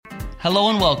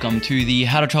Hello and welcome to the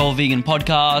How to Travel Vegan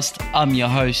podcast. I'm your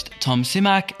host, Tom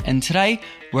Simak, and today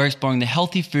we're exploring the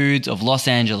healthy foods of Los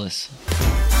Angeles.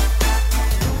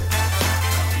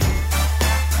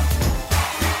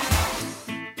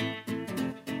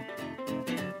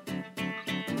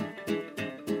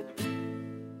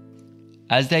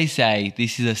 As they say,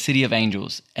 this is a city of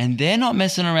angels, and they're not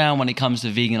messing around when it comes to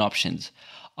vegan options.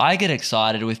 I get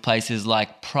excited with places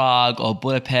like Prague or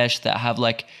Budapest that have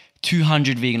like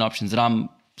 200 vegan options, and I'm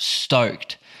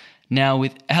stoked. Now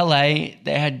with LA,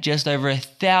 they had just over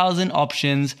 1,000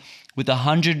 options, with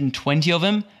 120 of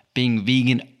them being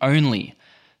vegan only.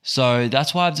 So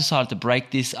that's why I've decided to break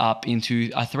this up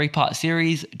into a 3-part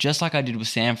series, just like I did with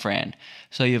San Fran.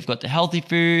 So you've got the healthy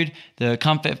food, the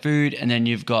comfort food, and then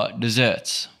you've got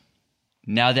desserts.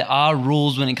 Now there are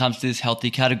rules when it comes to this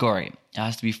healthy category. It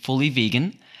has to be fully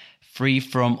vegan, free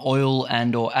from oil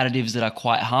and or additives that are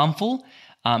quite harmful.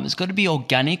 It's got to be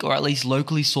organic or at least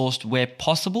locally sourced where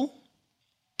possible,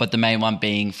 but the main one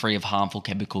being free of harmful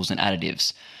chemicals and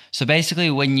additives. So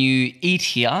basically when you eat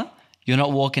here, you're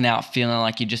not walking out feeling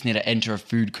like you just need to enter a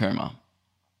food coma.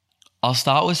 I'll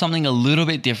start with something a little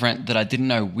bit different that I didn't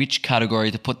know which category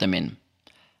to put them in.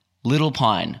 Little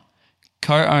Pine,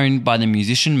 co-owned by the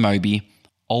musician Moby,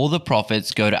 all the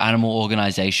profits go to animal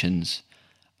organizations.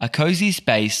 A cozy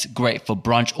space great for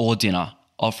brunch or dinner,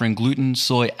 offering gluten,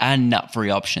 soy, and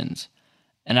nut-free options.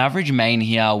 An average main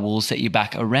here will set you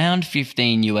back around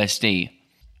 $15 USD.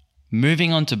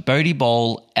 Moving on to Bodhi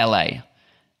Bowl, LA.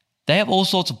 They have all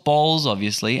sorts of bowls,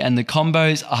 obviously, and the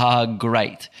combos are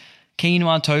great.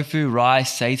 Quinoa, tofu,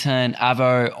 rice, seitan,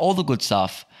 avo, all the good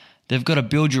stuff. They've got a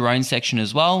build your own section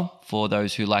as well, for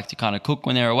those who like to kind of cook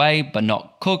when they're away, but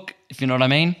not cook, if you know what I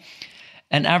mean.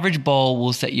 An average bowl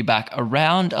will set you back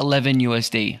around 11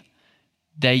 USD.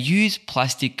 They use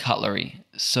plastic cutlery,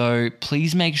 so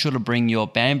please make sure to bring your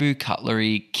bamboo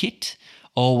cutlery kit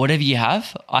or whatever you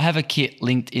have. I have a kit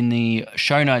linked in the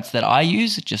show notes that I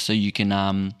use, just so you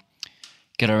can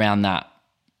get around that.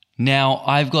 Now,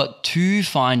 I've got 2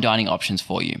 fine dining options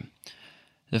for you.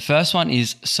 The first one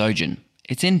is Sojin.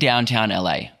 It's in downtown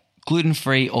LA,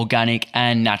 gluten-free, organic,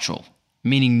 and natural,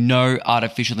 meaning no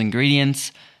artificial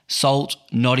ingredients, salt,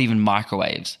 not even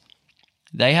microwaves.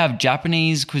 They have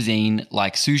Japanese cuisine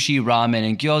like sushi, ramen,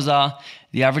 and gyoza.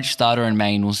 The average starter and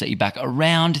main will set you back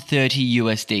around 30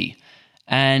 USD.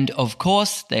 And of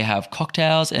course, they have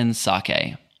cocktails and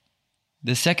sake.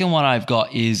 The second one I've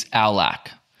got is Ao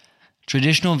Lac.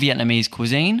 Traditional Vietnamese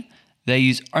cuisine. They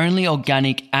use only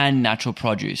organic and natural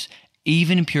produce,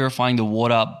 even purifying the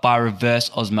water by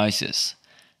reverse osmosis.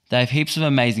 They have heaps of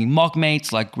amazing mock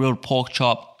meats like grilled pork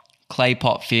chop, clay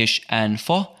pot fish, and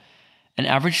pho. An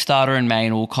average starter and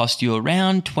main will cost you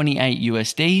around 28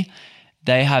 USD.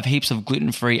 They have heaps of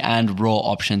gluten-free and raw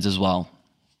options as well.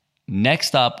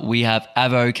 Next up, we have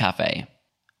Avo Cafe,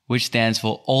 which stands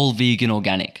for All Vegan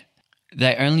Organic.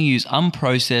 They only use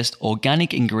unprocessed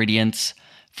organic ingredients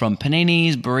from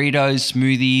paninis, burritos,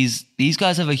 smoothies. These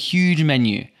guys have a huge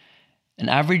menu. An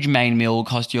average main meal will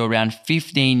cost you around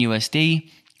 15 USD.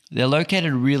 They're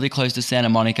located really close to Santa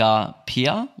Monica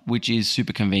Pier, which is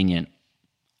super convenient.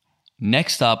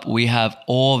 Next up, we have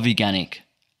All Veganic.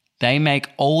 They make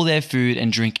all their food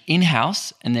and drink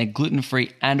in-house, and they're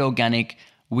gluten-free and organic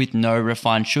with no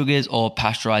refined sugars or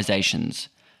pasteurizations.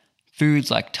 Foods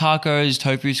like tacos,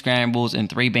 tofu scrambles, and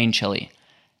 3-bean chili.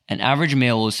 An average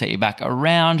meal will set you back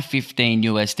around 15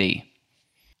 USD.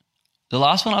 The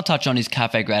last one I'll touch on is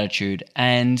Cafe Gratitude,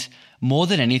 and more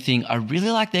than anything, I really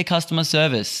like their customer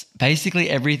service. Basically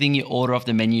everything you order off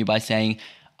the menu by saying,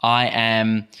 I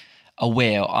am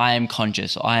aware, I am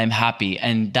conscious, I am happy,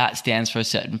 and that stands for a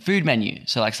certain food menu.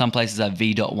 So like some places are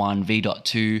V.1,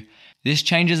 V.2. This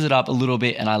changes it up a little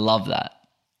bit, and I love that.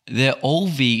 They're all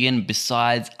vegan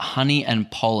besides honey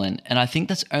and pollen, and I think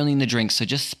that's only in the drinks, so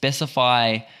just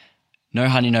specify no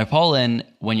honey, no pollen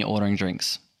when you're ordering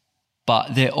drinks.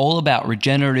 But they're all about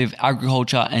regenerative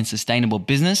agriculture and sustainable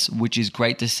business, which is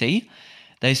great to see.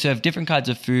 They serve different kinds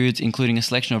of foods, including a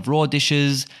selection of raw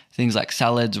dishes, things like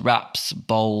salads, wraps,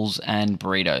 bowls, and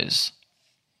burritos.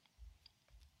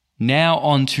 Now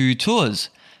on to tours.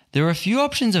 There are a few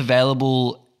options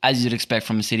available, as you'd expect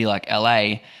from a city like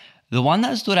LA. The one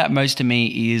that stood out most to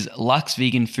me is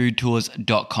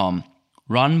luxveganfoodtours.com,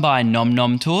 run by Nom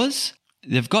Nom Tours.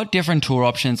 They've got different tour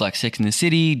options like Sex and the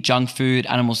City, junk food,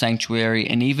 animal sanctuary,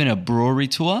 and even a brewery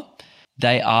tour.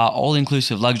 They are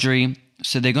all-inclusive luxury,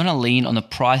 so they're going to lean on the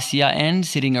pricier end,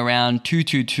 sitting around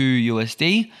 $222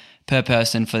 USD per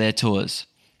person for their tours.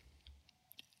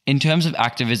 In terms of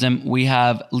activism, we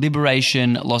have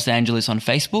Liberation Los Angeles on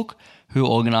Facebook, who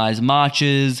organize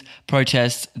marches,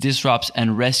 protests, disrupts,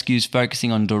 and rescues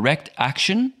focusing on direct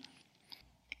action.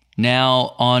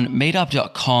 Now, on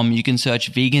meetup.com, you can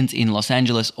search vegans in Los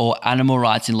Angeles or animal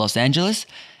rights in Los Angeles.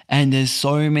 And there's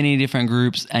so many different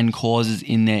groups and causes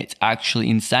in there. It's actually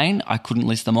insane. I couldn't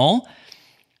list them all.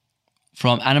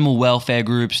 From animal welfare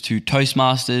groups to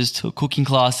Toastmasters to cooking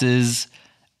classes.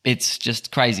 It's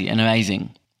just crazy and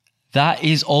amazing. That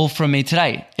is all from me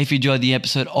today. If you enjoyed the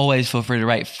episode, always feel free to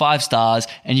rate 5 stars.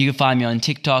 And you can find me on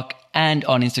TikTok and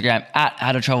on Instagram at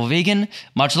HowToTravelVegan.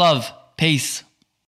 Much love. Peace.